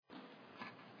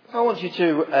I want you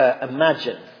to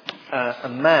imagine a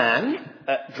man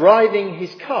driving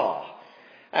his car,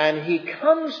 and he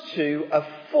comes to a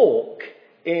fork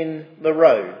in the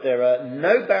road. There are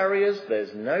no barriers,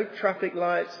 there's no traffic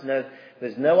lights,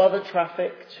 there's no other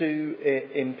traffic to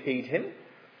impede him.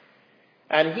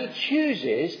 And he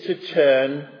chooses to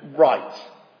turn right.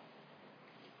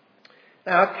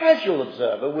 Now, a casual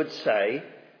observer would say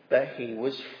that he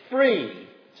was free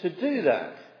to do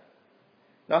that.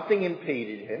 Nothing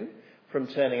impeded him from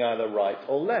turning either right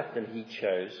or left, and he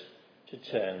chose to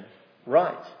turn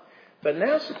right. But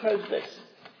now suppose this.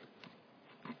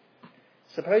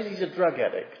 Suppose he's a drug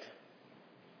addict.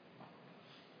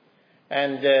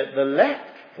 And the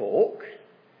left fork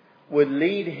would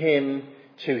lead him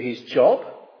to his job,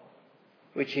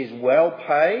 which is well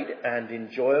paid and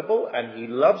enjoyable, and he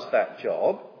loves that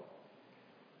job.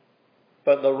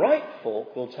 But the right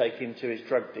fork will take him to his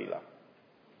drug dealer.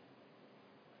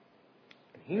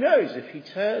 He knows if he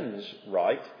turns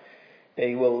right,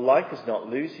 he will like as not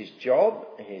lose his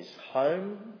job, his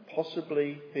home,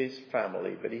 possibly his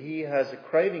family. But he has a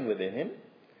craving within him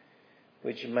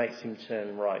which makes him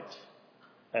turn right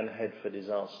and head for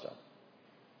disaster.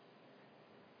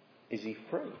 Is he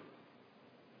free?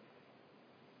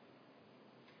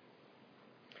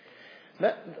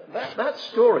 That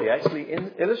story actually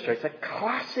illustrates a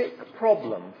classic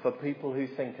problem for people who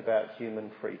think about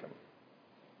human freedom.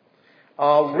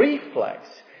 Our reflex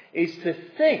is to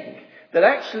think that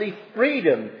actually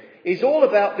freedom is all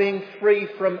about being free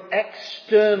from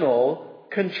external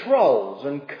controls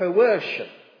and coercion.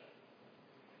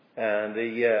 And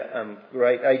the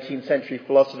great 18th century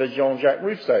philosopher Jean-Jacques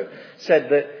Rousseau said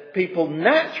that people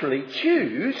naturally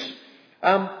choose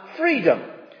freedom.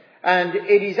 And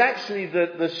it is actually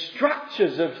the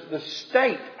structures of the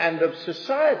state and of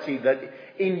society that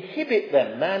inhibit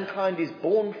them. Mankind is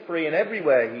born free, and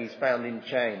everywhere he is found in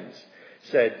chains,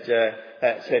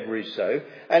 said Rousseau.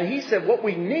 And he said what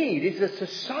we need is a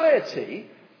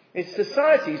society, it's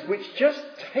societies which just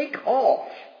take off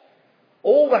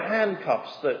all the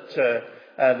handcuffs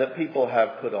that people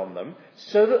have put on them,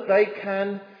 so that they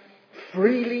can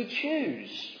freely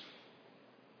choose.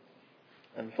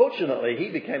 Unfortunately, he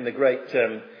became the great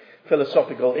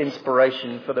philosophical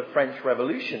inspiration for the French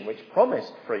Revolution, which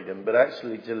promised freedom but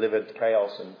actually delivered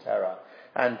chaos and terror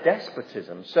and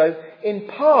despotism. So in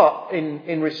part,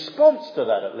 in response to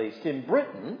that at least, in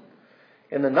Britain,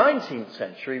 in the 19th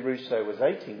century, Rousseau was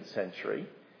 18th century,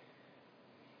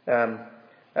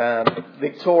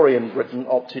 Victorian Britain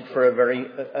opted for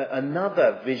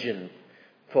another vision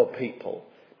for people.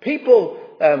 People,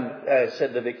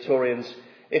 said the Victorians,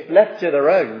 if left to their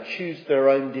own, choose their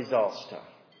own disaster.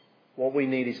 What we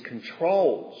need is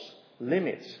controls,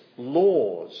 limits,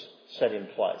 laws set in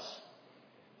place.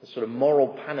 The sort of moral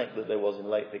panic that there was in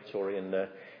late Victorian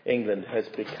England has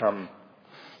become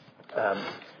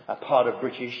a part of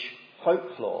British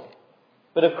folklore.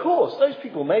 But of course, those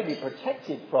people may be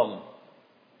protected from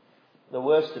the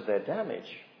worst of their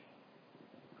damage,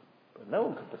 but no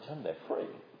one can pretend they're free.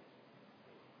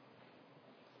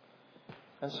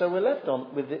 And so we're left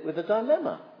with a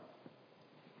dilemma.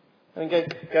 And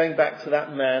going back to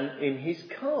that man in his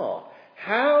car.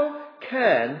 How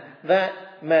can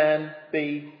that man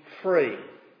be free?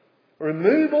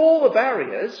 Remove all the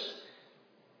barriers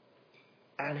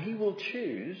and he will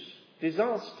choose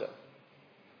disaster.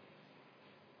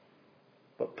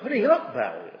 But putting up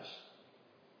barriers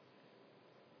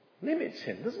limits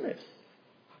him, doesn't it?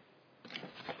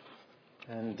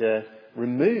 And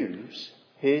removes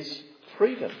his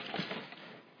freedom.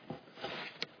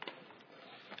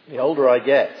 The older I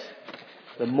get,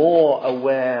 the more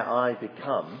aware I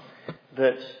become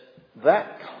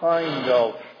that kind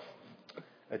of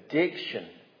addiction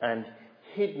and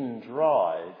hidden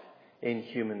drive in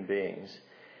human beings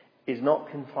is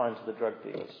not confined to the drug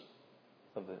dealers,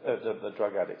 of the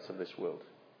drug addicts of this world.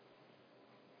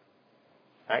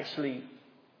 Actually,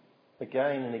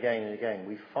 again and again and again,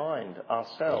 we find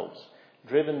ourselves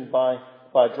driven by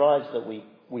drives that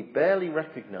we barely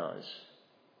recognise,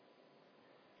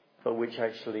 but which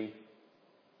actually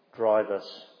drive us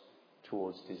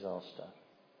towards disaster.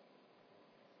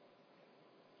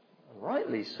 And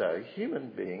rightly so, human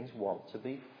beings want to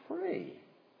be free.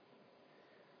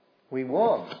 We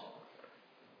want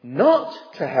not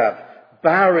to have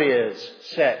barriers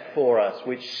set for us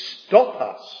which stop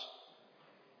us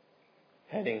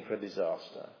heading for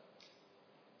disaster.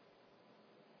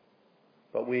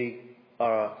 But we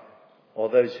are, or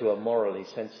those who are morally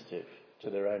sensitive to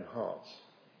their own hearts,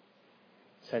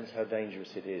 sense how dangerous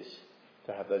it is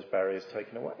to have those barriers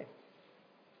taken away.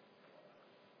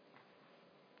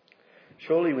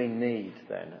 Surely we need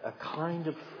then a kind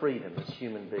of freedom as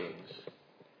human beings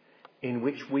in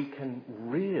which we can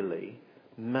really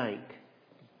make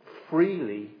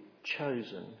freely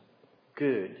chosen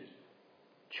good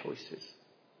choices.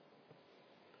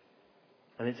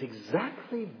 And it's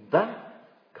exactly that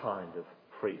kind of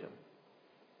freedom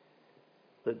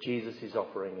that Jesus is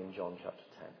offering in John chapter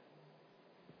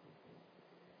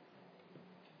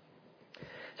 10.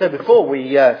 So before we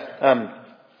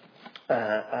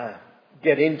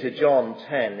get into John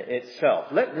 10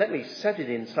 itself, let me set it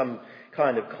in some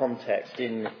kind of context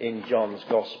in John's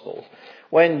Gospel.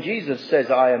 When Jesus says,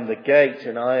 I am the gate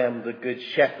and I am the good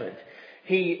shepherd,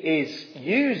 he is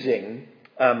using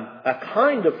a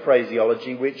kind of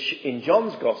phraseology which in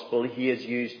John's Gospel he has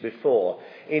used before.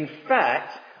 In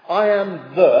fact, I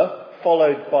am the,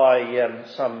 followed by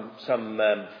some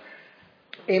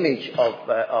image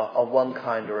of one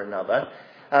kind or another,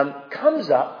 comes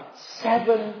up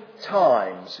 7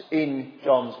 times in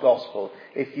John's Gospel.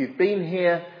 If you've been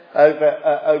here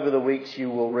over the weeks, you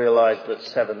will realise that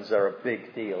 7s are a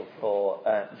big deal for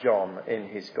John in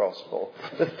his Gospel.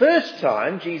 The first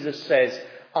time Jesus says,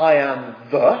 I am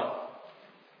the,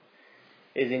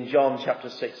 is in John chapter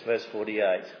 6 verse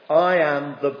 48. I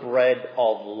am the bread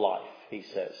of life, he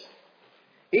says.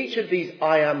 Each of these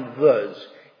I am the's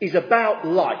is about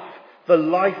life, the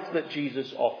life that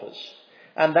Jesus offers.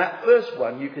 And that first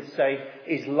one, you could say,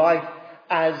 is life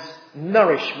as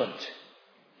nourishment.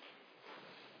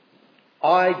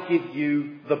 I give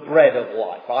you the bread of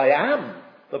life. I am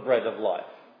the bread of life.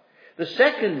 The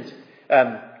second,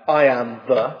 I am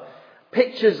the,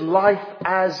 pictures life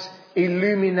as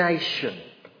illumination.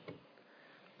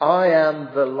 I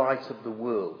am the light of the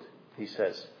world, he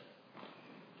says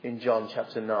in John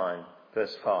chapter 9,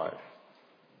 verse 5.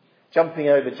 Jumping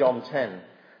over John 10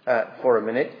 for a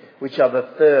minute, which are the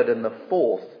third and the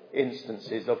fourth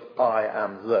instances of I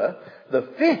am the. The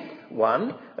fifth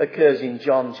one occurs in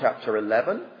John chapter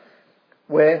 11,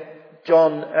 where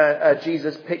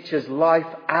Jesus pictures life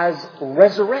as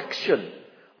resurrection.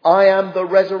 I am the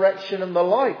resurrection and the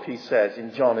life, he says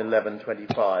in John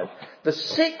 11:25. The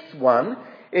sixth one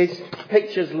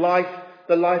pictures life,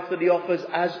 the life that he offers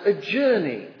as a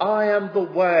journey. I am the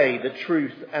way, the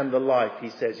truth and the life, he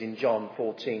says in John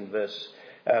 14 verse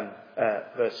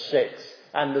 6.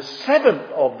 And the seventh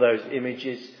of those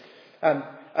images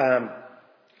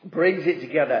brings it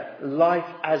together, life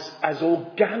as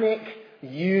organic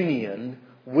union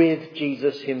with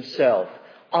Jesus himself.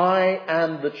 I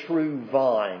am the true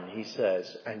vine, he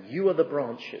says, and you are the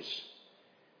branches,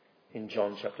 in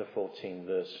John chapter 14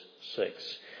 verse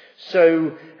 6.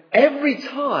 So every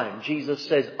time Jesus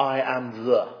says, I am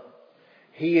the,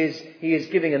 he is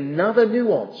giving another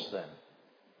nuance then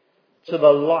to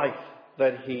the life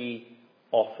that he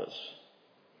offers.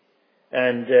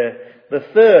 And the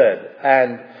third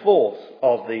and fourth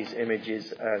of these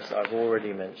images, as I've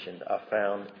already mentioned, are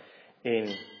found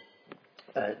in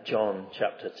John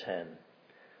chapter 10.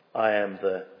 I am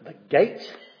the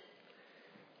gate,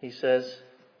 he says,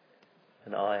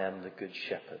 and I am the good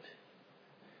shepherd.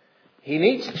 He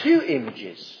needs 2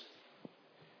 images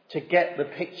to get the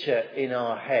picture in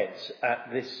our heads at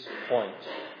this point.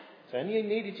 So only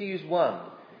needed to use one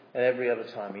at every other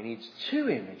time. He needs 2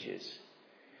 images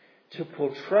to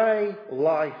portray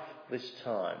life this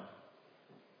time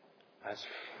as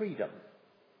freedom.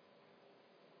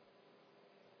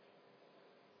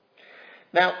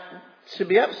 Now, to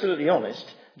be absolutely honest,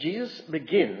 Jesus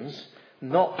begins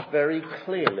not very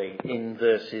clearly in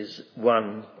verses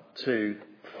 1 to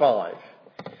 5.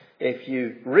 If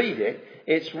you read it,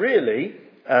 it's really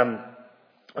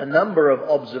a number of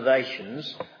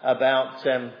observations about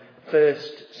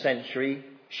first century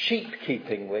sheep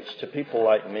keeping, which to people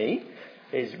like me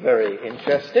is very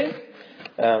interesting.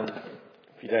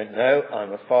 If you don't know,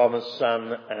 I'm a farmer's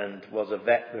son and was a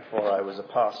vet before I was a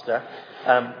pastor.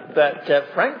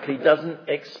 But frankly doesn't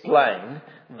explain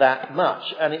that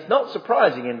much. And it's not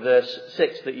surprising in verse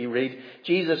 6 that you read,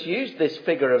 Jesus used this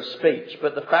figure of speech,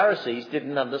 but the Pharisees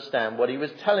didn't understand what he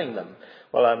was telling them.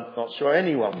 Well, I'm not sure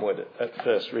anyone would at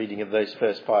first reading of those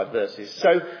first 5 verses.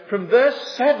 So from verse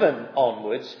 7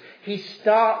 onwards, he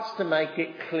starts to make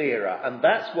it clearer. And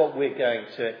that's what we're going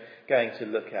to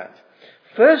look at.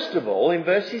 First of all, in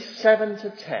verses 7 to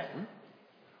 10,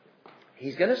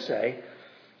 he's going to say,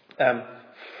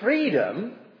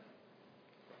 freedom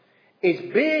is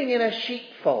being in a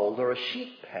sheepfold or a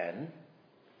sheep pen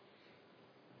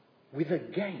with a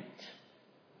gate.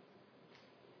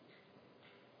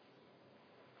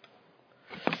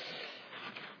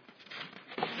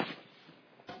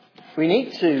 We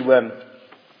need to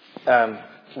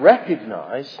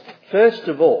recognise, first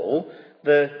of all,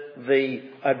 the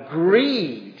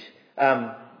agreed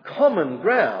common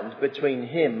ground between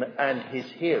him and his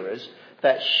hearers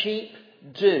that sheep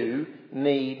do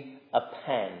need a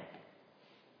pen.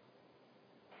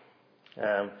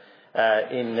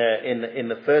 In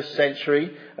the first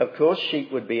century, of course,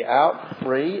 sheep would be out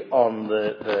free on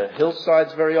the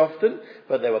hillsides very often,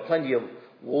 but there were plenty of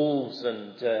wolves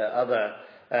and other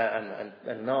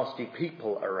and nasty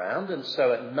people around, and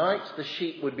so at night the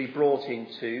sheep would be brought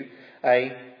into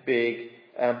a big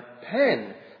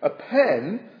pen. A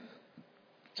pen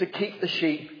to keep the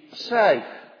sheep safe.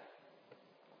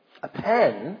 A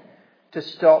pen to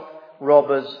stop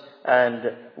robbers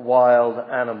and wild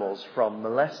animals from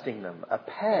molesting them. A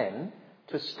pen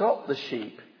to stop the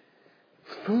sheep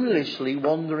foolishly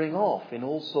wandering off in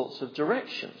all sorts of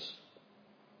directions.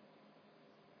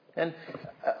 And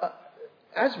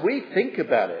as we think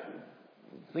about it,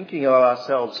 thinking of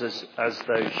ourselves as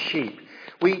those sheep,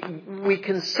 we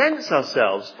can sense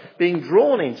ourselves being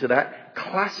drawn into that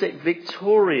classic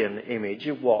Victorian image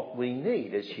of what we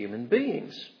need as human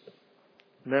beings.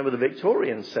 Remember, the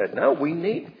Victorians said, no, we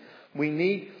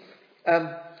need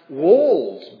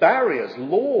walls, barriers,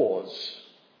 laws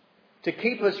to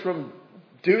keep us from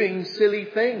doing silly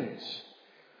things.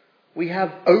 We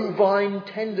have ovine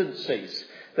tendencies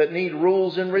that need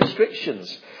rules and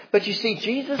restrictions. But you see,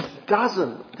 Jesus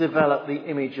doesn't develop the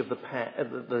image of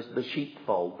the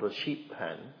sheepfold, the sheep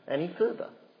pen, any further.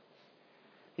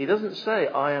 He doesn't say,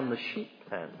 I am the sheep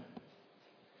pen.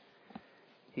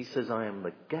 He says, I am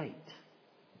the gate.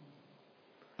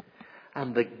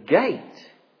 And the gate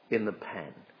in the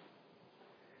pen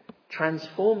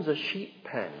transforms a sheep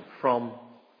pen from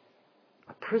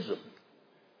a prison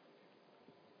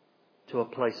to a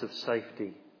place of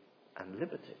safety and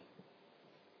liberty.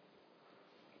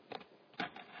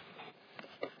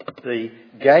 The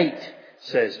gate,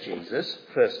 says Jesus,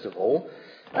 first of all,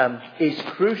 is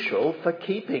crucial for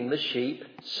keeping the sheep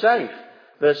safe.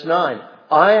 Verse 9,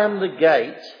 I am the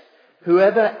gate.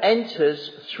 Whoever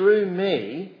enters through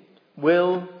me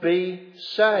will be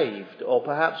saved, or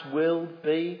perhaps will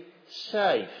be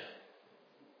safe.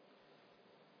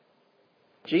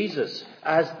 Jesus,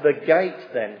 as the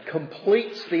gate then,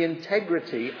 completes the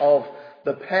integrity of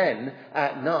the pen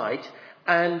at night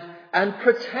and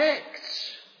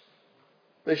protects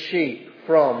the sheep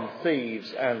from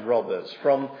thieves and robbers,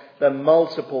 from the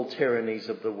multiple tyrannies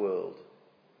of the world.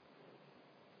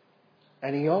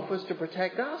 And he offers to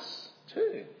protect us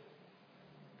too.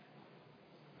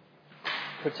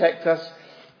 Protect us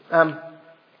in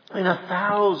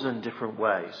 1,000 different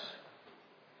ways.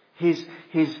 His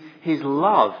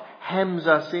love hems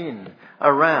us in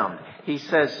around. He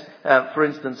says, for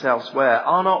instance, elsewhere,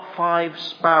 are not 5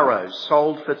 sparrows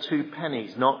sold for 2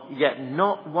 pennies?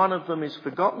 Not one of them is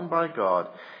forgotten by God.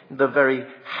 The very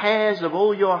hairs of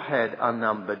all your head are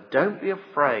numbered. Don't be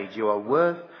afraid. You are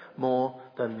worth more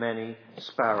than many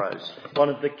sparrows. One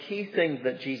of the key things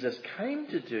that Jesus came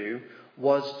to do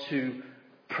was to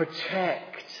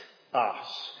protect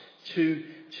us, to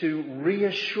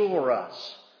reassure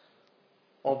us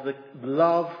of the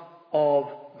love of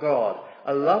God.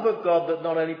 A love of God that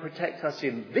not only protects us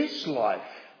in this life,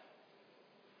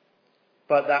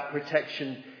 but that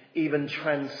protection even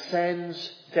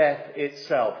transcends death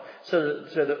itself. So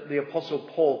that the Apostle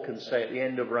Paul can say at the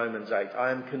end of Romans 8,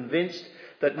 I am convinced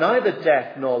that neither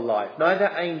death nor life,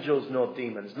 neither angels nor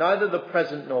demons, neither the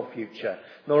present nor future,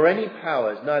 nor any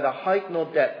powers, neither height nor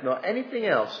depth, nor anything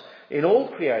else in all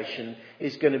creation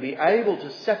is going to be able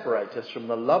to separate us from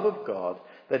the love of God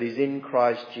that is in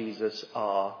Christ Jesus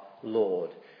our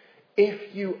Lord.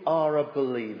 If you are a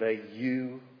believer,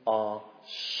 you are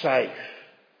safe.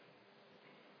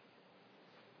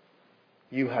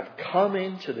 You have come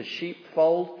into the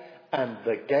sheepfold and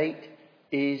the gate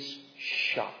is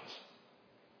shut.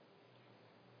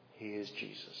 He is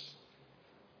Jesus.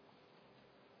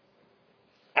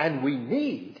 And we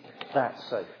need that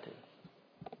safety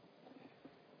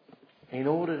in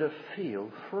order to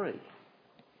feel free.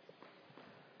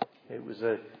 It was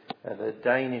the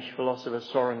Danish philosopher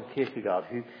Søren Kierkegaard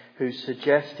who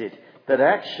suggested that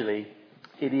actually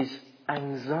it is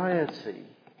anxiety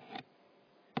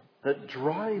that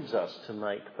drives us to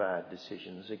make bad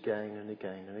decisions again and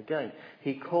again and again.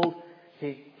 He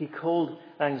called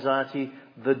anxiety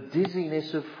the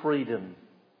dizziness of freedom.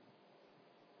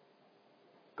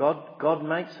 God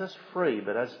makes us free,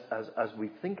 but as we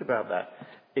think about that,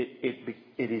 it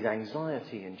is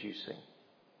anxiety inducing.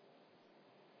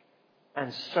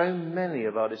 And so many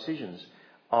of our decisions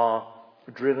are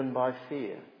driven by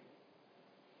fear.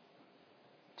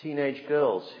 Teenage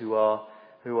girls who are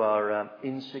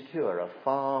insecure are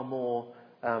far more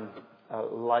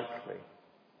likely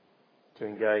to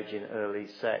engage in early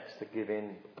sex, to give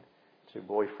in to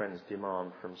boyfriend's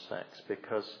demand from sex,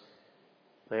 because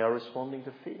they are responding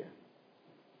to fear.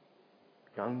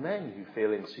 Young men who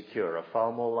feel insecure are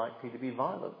far more likely to be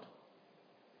violent.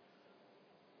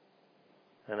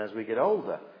 And as we get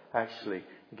older, actually,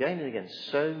 again and again,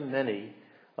 so many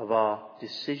of our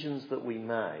decisions that we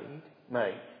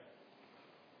make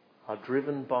are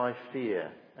driven by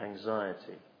fear,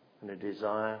 anxiety, and a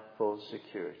desire for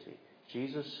security.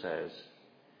 Jesus says,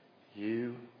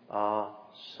 you are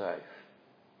safe.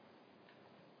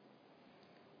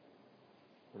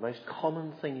 The most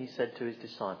common thing he said to his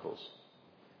disciples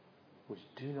was,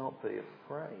 do not be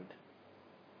afraid.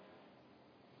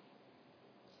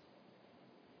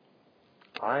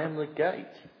 I am the gate,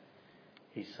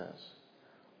 he says.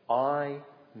 I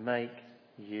make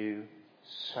you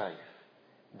safe.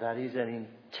 That is an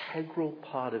integral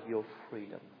part of your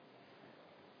freedom.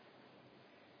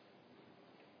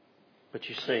 But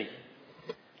you see,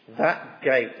 that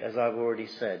gate, as I've already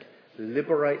said,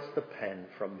 liberates the pen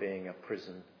from being a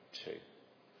prison too.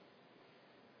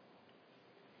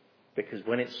 Because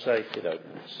when it's safe, it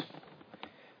opens.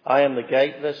 I am the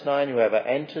gate, verse 9. Whoever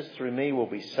enters through me will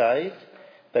be saved.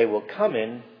 They will come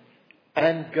in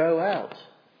and go out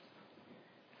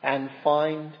and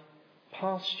find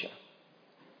pasture.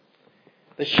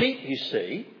 The sheep, you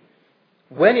see,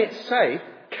 when it's safe,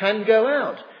 can go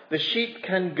out. The sheep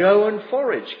can go and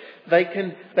forage. They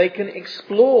can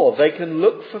explore. They can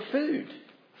look for food.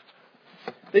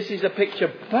 This is a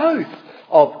picture both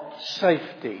of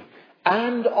safety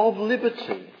and of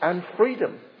liberty and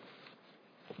freedom.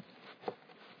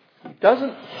 He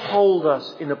doesn't hold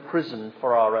us in a prison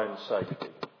for our own safety.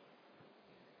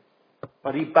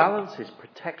 But he balances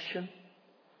protection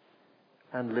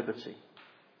and liberty.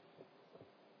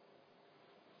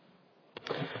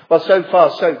 Well, so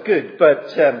far so good,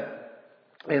 but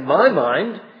in my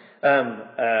mind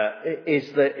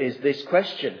is this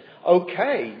question.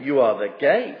 Okay, you are the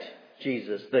gate,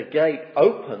 Jesus. The gate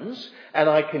opens and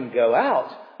I can go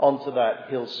out onto that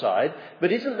hillside,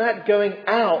 but isn't that going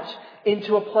out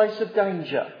into a place of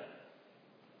danger?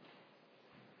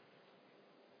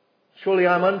 Surely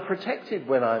I'm unprotected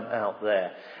when I'm out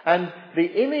there. And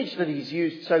the image that he's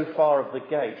used so far of the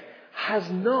gate has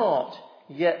not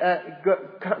yet,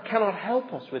 cannot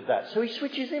help us with that. So he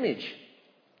switches image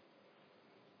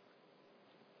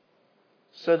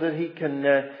so that he can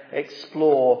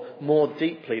explore more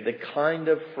deeply the kind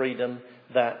of freedom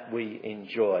that we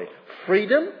enjoy.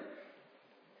 Freedom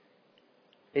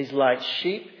is like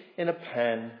sheep in a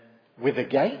pen with a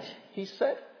gate, he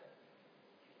said.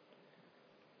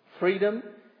 Freedom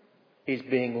is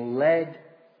being led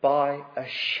by a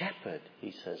shepherd,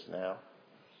 he says now,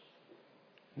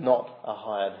 not a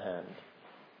hired hand.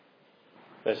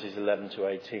 Verses 11 to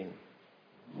 18.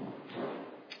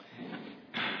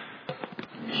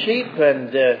 Sheep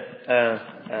and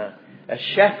a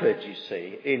shepherd, you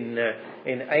see, in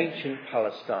ancient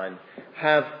Palestine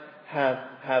have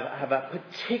a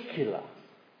particular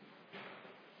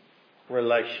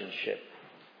relationship.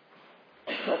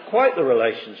 Not quite the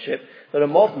relationship that a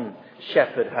modern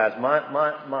shepherd has.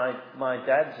 My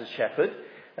dad's a shepherd,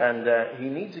 and he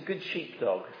needs a good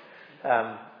sheepdog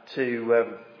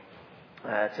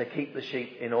to keep the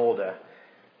sheep in order.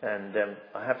 And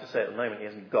I have to say, at the moment, he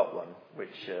hasn't got one,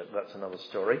 which that's another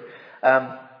story.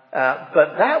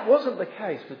 But that wasn't the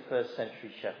case with first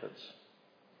century shepherds.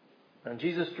 And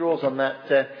Jesus draws on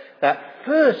that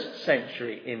first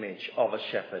century image of a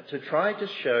shepherd to try to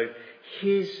show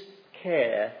his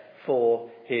care for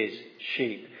his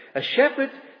sheep. A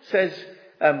shepherd, says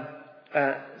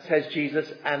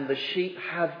Jesus, and the sheep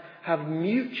have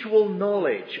mutual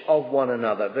knowledge of one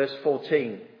another. Verse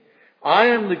 14. I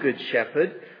am the good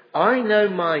shepherd. I know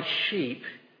my sheep,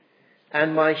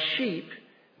 and my sheep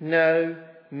know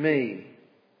me.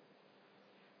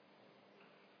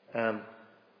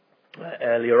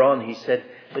 Earlier on, he said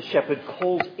the shepherd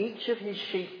calls each of his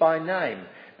sheep by name.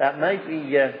 That may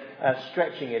be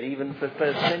stretching it even for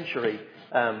first century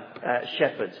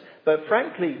shepherds. But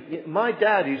frankly, my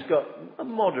dad, who's got a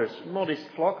modest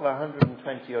flock of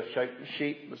 120 or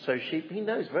so sheep, he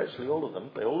knows virtually all of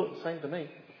them. They all look the same to me.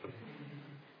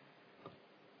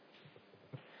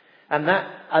 And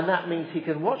that means he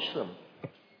can watch them.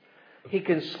 He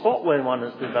can spot when one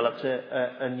has developed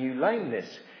a new lameness.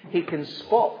 He can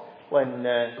spot when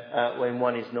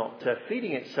one is not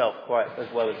feeding itself quite as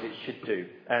well as it should do,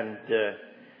 and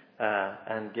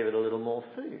give it a little more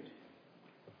food.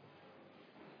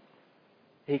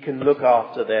 He can look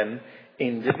after them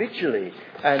individually,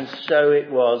 and so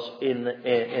it was in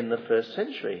the first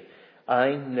century.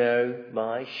 I know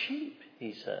my sheep,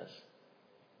 he says.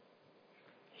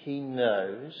 He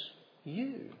knows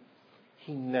you.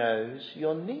 He knows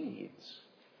your needs.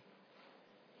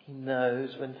 He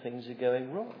knows when things are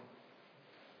going wrong.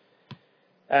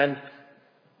 And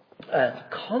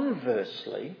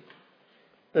conversely,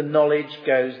 the knowledge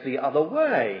goes the other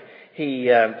way. He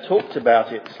talked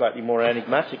about it slightly more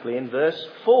enigmatically in verse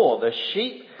 4. The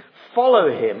sheep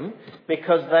follow him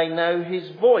because they know his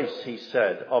voice, he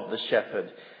said, of the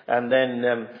shepherd. And then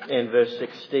in verse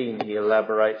 16 he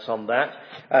elaborates on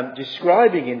that,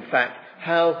 describing in fact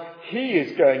how he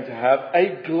is going to have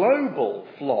a global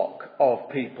flock of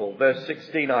people. Verse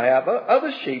 16, I have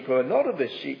other sheep who are not of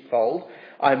this sheepfold.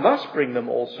 I must bring them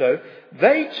also.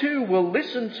 They too will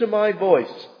listen to my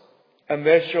voice, and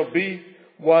there shall be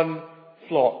one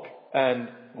flock and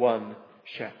one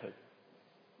shepherd.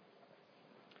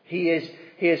 He is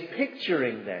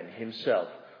picturing then himself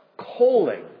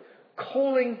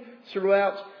calling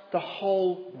throughout the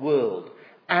whole world,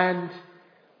 and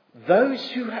those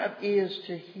who have ears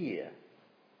to hear,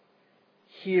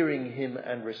 hearing him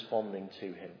and responding to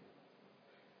him.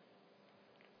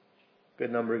 A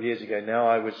good number of years ago now,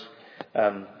 I was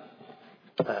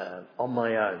on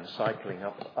my own cycling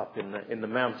up in the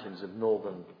mountains of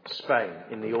northern Spain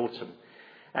in the autumn,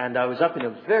 and I was up in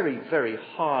a very, very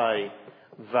high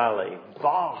valley,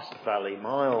 vast valley,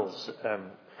 miles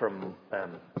from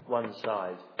one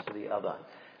side to the other.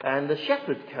 And the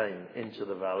shepherd came into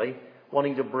the valley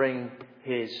wanting to bring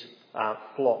his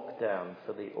flock down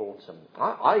for the autumn.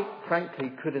 I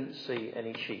frankly couldn't see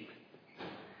any sheep.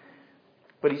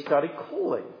 But he started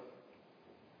calling.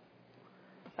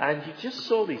 And you just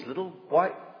saw these little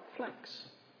white flecks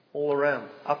all around,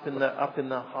 up in the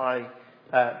high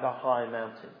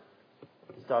mountain,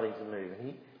 starting to move.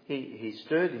 And he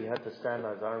stood, he had to stand,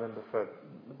 as I remember, for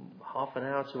half an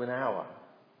hour to an hour,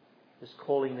 just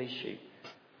calling these sheep.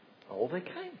 Oh, they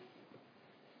came.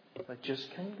 They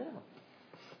just came down.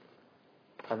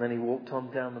 And then he walked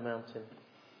on down the mountain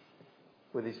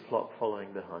with his flock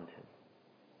following behind him.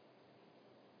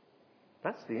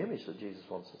 That's the image that Jesus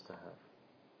wants us to have.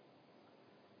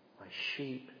 My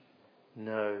sheep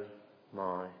know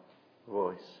my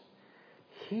voice.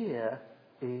 Here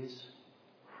is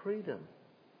freedom.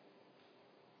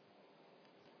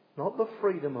 Not the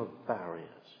freedom of barriers.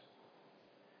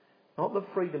 Not the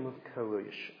freedom of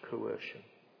coercion.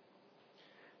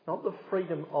 Not the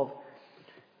freedom of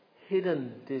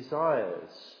hidden desires,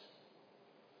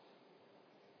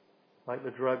 like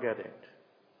the drug addict,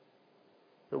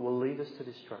 that will lead us to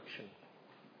destruction.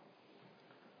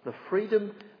 The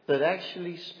freedom that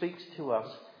actually speaks to us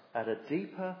at a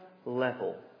deeper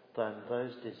level than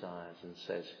those desires and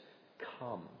says,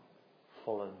 come,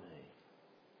 follow me.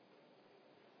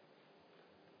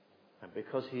 And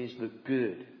because he is the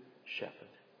good shepherd,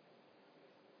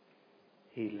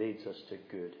 he leads us to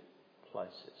good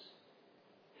places.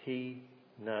 He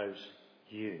knows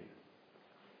you.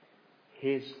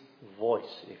 His voice,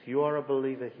 if you are a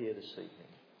believer here this evening,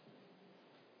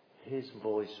 his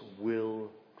voice will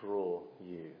draw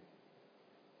you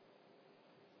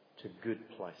to good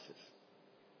places.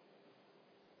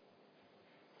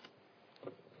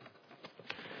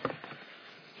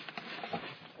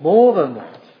 More than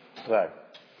that, though,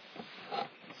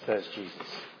 says Jesus.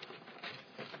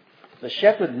 The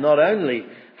shepherd not only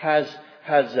has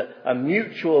a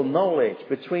mutual knowledge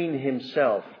between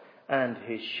himself and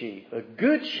his sheep. A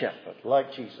good shepherd,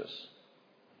 like Jesus,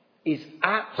 is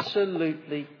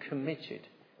absolutely committed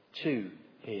to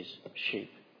his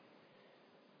sheep.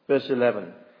 Verse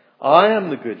 11, I am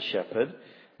the good shepherd.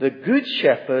 The good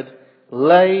shepherd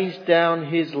lays down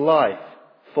his life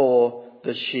for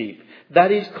the sheep.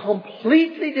 That is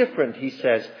completely different, he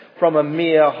says, from a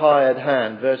mere hired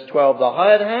hand. Verse 12, the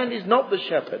hired hand is not the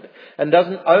shepherd and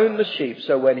doesn't own the sheep.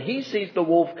 So when he sees the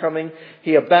wolf coming,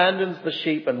 he abandons the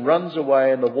sheep and runs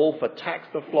away, and the wolf attacks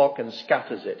the flock and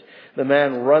scatters it. The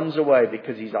man runs away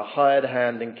because he's a hired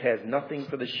hand and cares nothing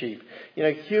for the sheep. You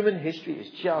know, human history is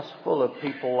just full of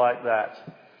people like that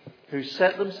who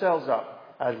set themselves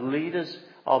up as leaders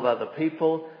of other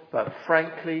people, but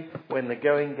frankly, when the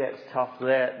going gets tough,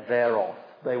 they're off.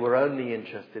 They were only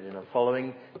interested in a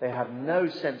following. They have no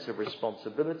sense of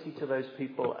responsibility to those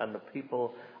people, and the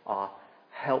people are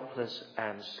helpless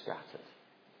and scattered.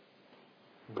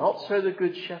 Not so the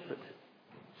good shepherd.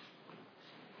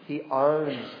 He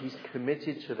owns, he's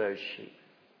committed to those sheep.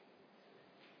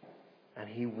 And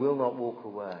he will not walk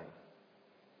away.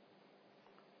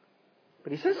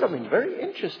 But he says something very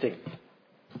interesting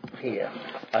here.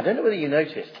 I don't know whether you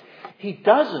noticed. He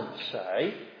doesn't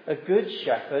say a good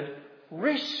shepherd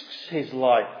risks his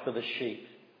life for the sheep.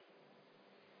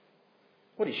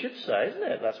 What he should say, isn't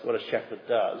it? That's what a shepherd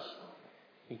does.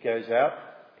 He goes out,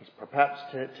 He's perhaps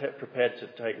prepared to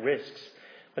take risks,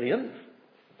 but he doesn't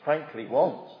frankly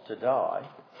want to die.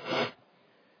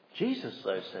 Jesus,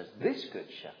 though, says this good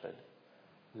shepherd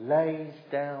lays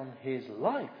down his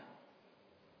life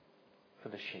for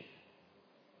the sheep.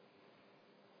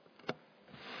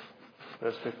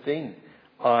 Verse 15,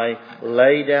 I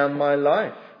lay down my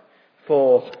life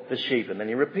for the sheep. And then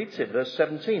he repeats it. Verse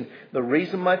 17, the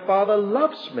reason my Father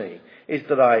loves me is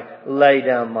that I lay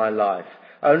down my life,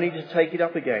 only to take it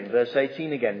up again. Verse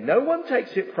 18 again, no one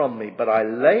takes it from me, but I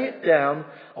lay it down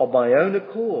of my own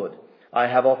accord. I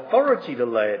have authority to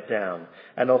lay it down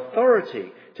and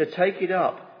authority to take it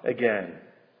up again.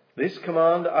 This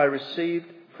command I received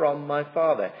from my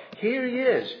Father. Here he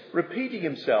is, repeating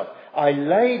himself. I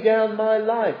lay down my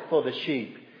life for the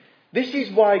sheep. This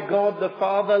is why God the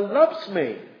Father loves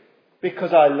me,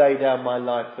 because I lay down my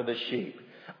life for the sheep.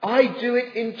 I do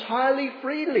it entirely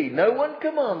freely. No one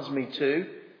commands me to.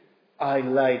 I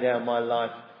lay down my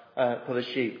life for the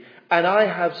sheep. And I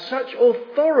have such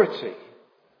authority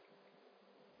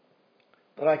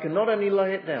that I can not only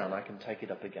lay it down, I can take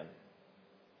it up again.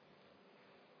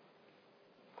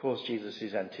 Of course, Jesus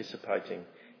is anticipating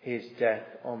his death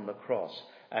on the cross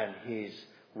and his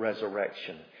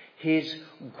resurrection. His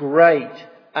great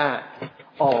act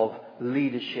of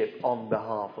leadership on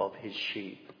behalf of his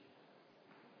sheep.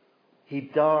 He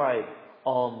died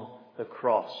on the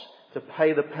cross to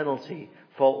pay the penalty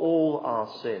for all our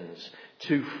sins,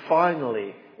 to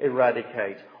finally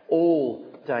eradicate all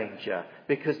danger,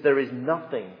 because there is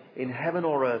nothing in heaven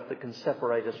or earth that can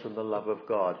separate us from the love of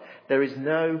God. There is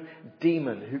no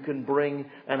demon who can bring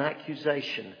an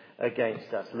accusation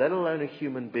against us, let alone a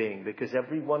human being, because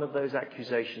every one of those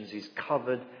accusations is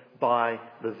covered by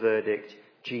the verdict.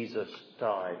 Jesus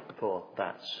died for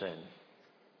that sin.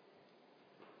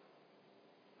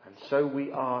 And so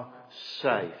we are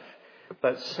safe.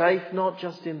 But safe not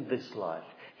just in this life.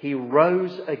 He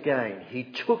rose again. He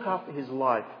took up his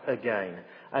life again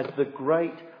as the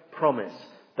great promise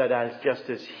that just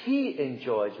as he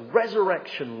enjoys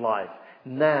resurrection life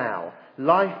now,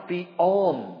 life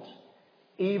beyond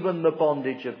even the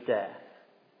bondage of death,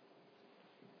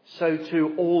 so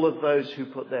too all of those who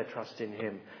put their trust in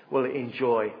him will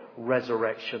enjoy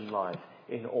resurrection life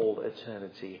in all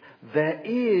eternity. There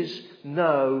is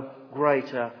no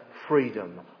greater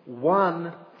freedom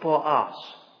won for us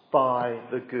by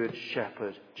the Good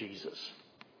Shepherd Jesus.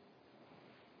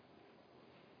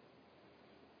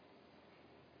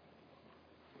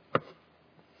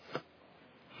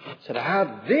 So to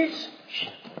have this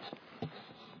shepherd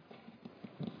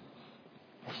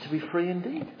is to be free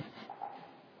indeed.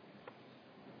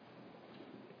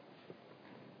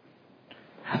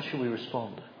 How should we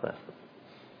respond then?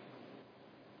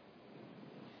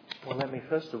 Well, let me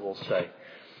first of all say,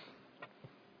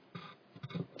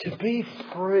 to be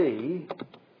free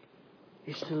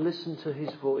is to listen to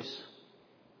his voice.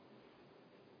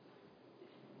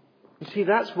 You see,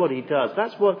 that's what he does.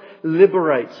 That's what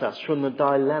liberates us from the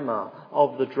dilemma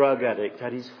of the drug addict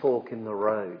at his fork in the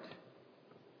road.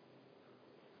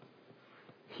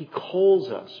 He calls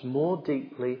us more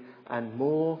deeply and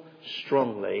more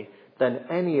strongly than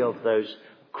any of those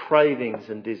cravings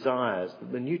and desires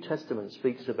that the New Testament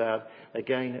speaks about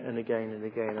again and again and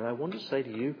again. And I want to say to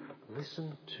you,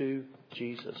 listen to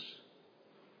Jesus.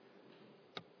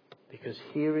 Because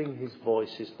hearing his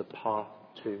voice is the path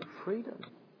to freedom.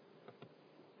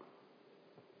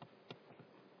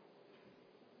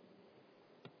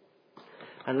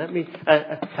 And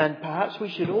and perhaps we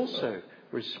should also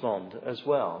respond as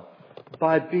well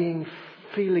by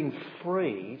feeling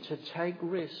free to take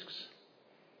risks.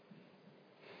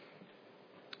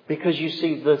 Because you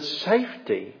see, the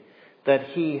safety that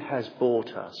he has brought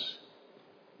us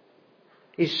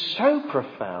is so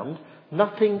profound,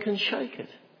 nothing can shake it.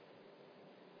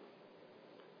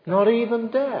 Not even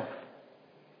death.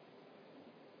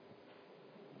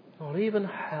 Not even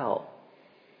hell.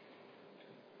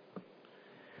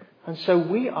 And so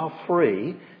we are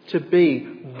free to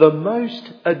be the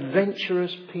most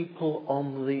adventurous people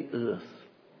on the earth.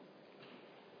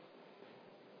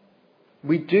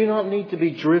 We do not need to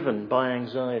be driven by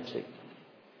anxiety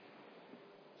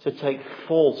to take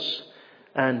false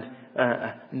and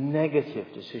negative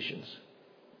decisions.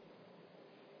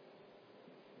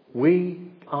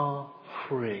 We are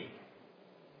free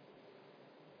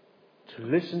to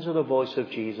listen to the voice of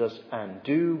Jesus and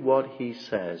do what he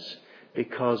says,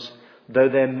 because though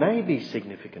there may be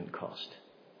significant cost,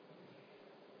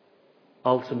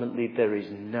 ultimately there is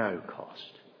no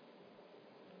cost,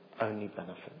 only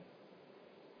benefit.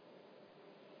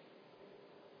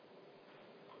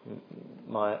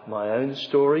 My own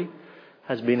story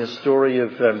has been a story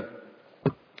of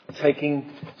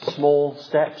taking small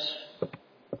steps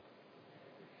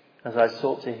as I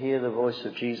sought to hear the voice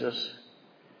of Jesus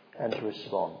and to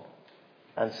respond.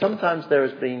 And sometimes there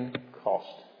has been cost.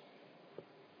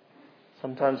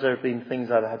 Sometimes there have been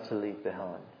things I've had to leave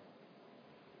behind.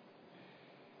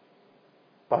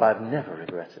 But I've never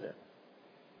regretted it.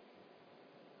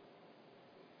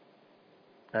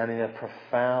 And in a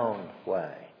profound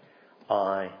way,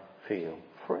 I feel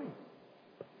free.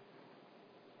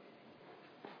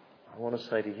 I want to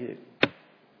say to you,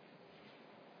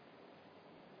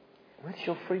 where does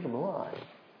your freedom lie?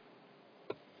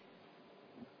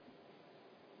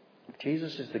 If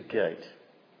Jesus is the gate,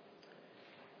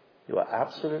 you are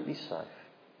absolutely safe,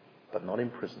 but not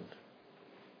imprisoned.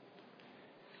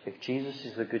 If Jesus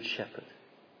is the Good Shepherd,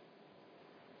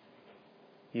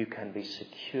 you can be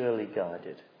securely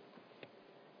guided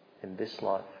in this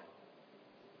life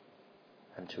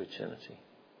and to eternity.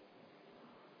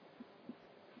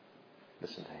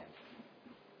 Listen to him.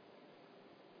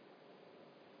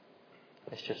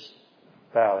 Let's just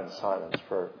bow in silence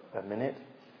for a minute,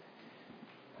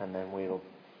 and then we'll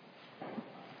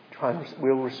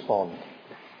respond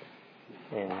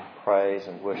in praise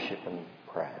and worship and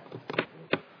prayer.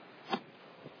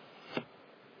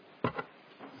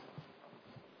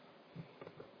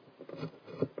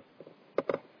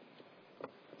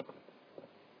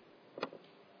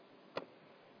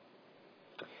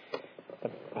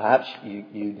 Perhaps you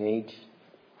need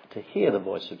to hear the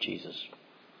voice of Jesus.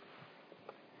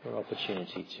 Your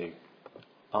opportunity to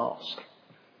ask.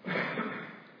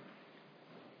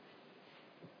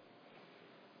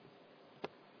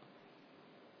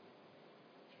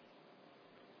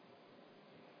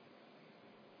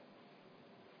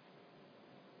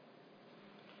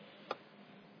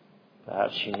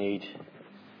 Perhaps you need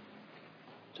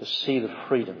to see the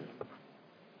freedom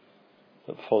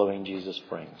that following Jesus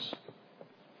brings.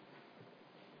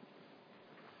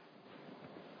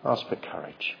 Ask for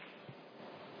courage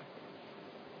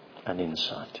and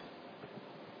insight.